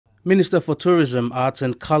Minister for Tourism, Arts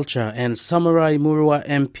and Culture and Samarai-Murua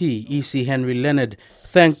MP Isi Henry Leonard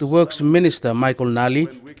thanked the Works Minister Michael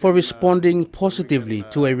Nali for responding positively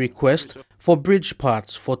to a request for bridge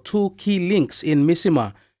parts for two key links in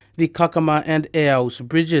Misima, the Kakama and Eiaus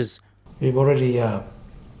Bridges. We've already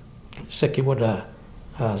secured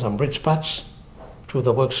some bridge parts through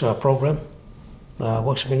the Works program.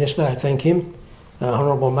 Works Minister, I thank him,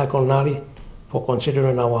 Honorable Michael Nali, for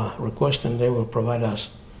considering our request, and they will provide us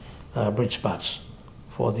bridge parts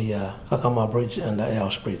for the Kakama Bridge and the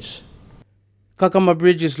Eiaus Bridge. Kakama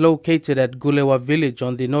Bridge is located at Gulewa village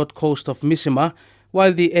on the north coast of Misima,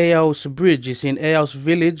 while the Eiaus Bridge is in Eiaus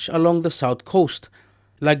village along the south coast.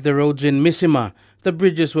 Like the roads in Misima, the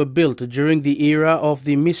bridges were built during the era of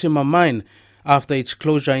the Misima mine. After its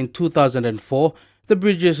closure in 2004, the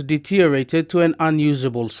bridges deteriorated to an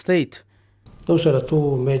unusable state. Those are the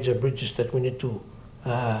two major bridges that we need to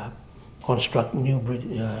construct new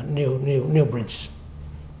bridges.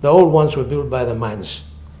 The old ones were built by the mines,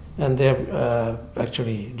 and they've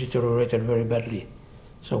actually deteriorated very badly.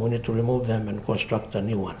 So we need to remove them and construct the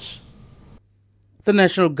new ones. The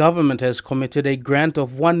national government has committed a grant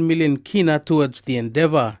of 1 million kina towards the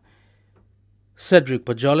endeavor. Cedric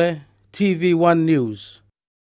Pajole, TV1 News.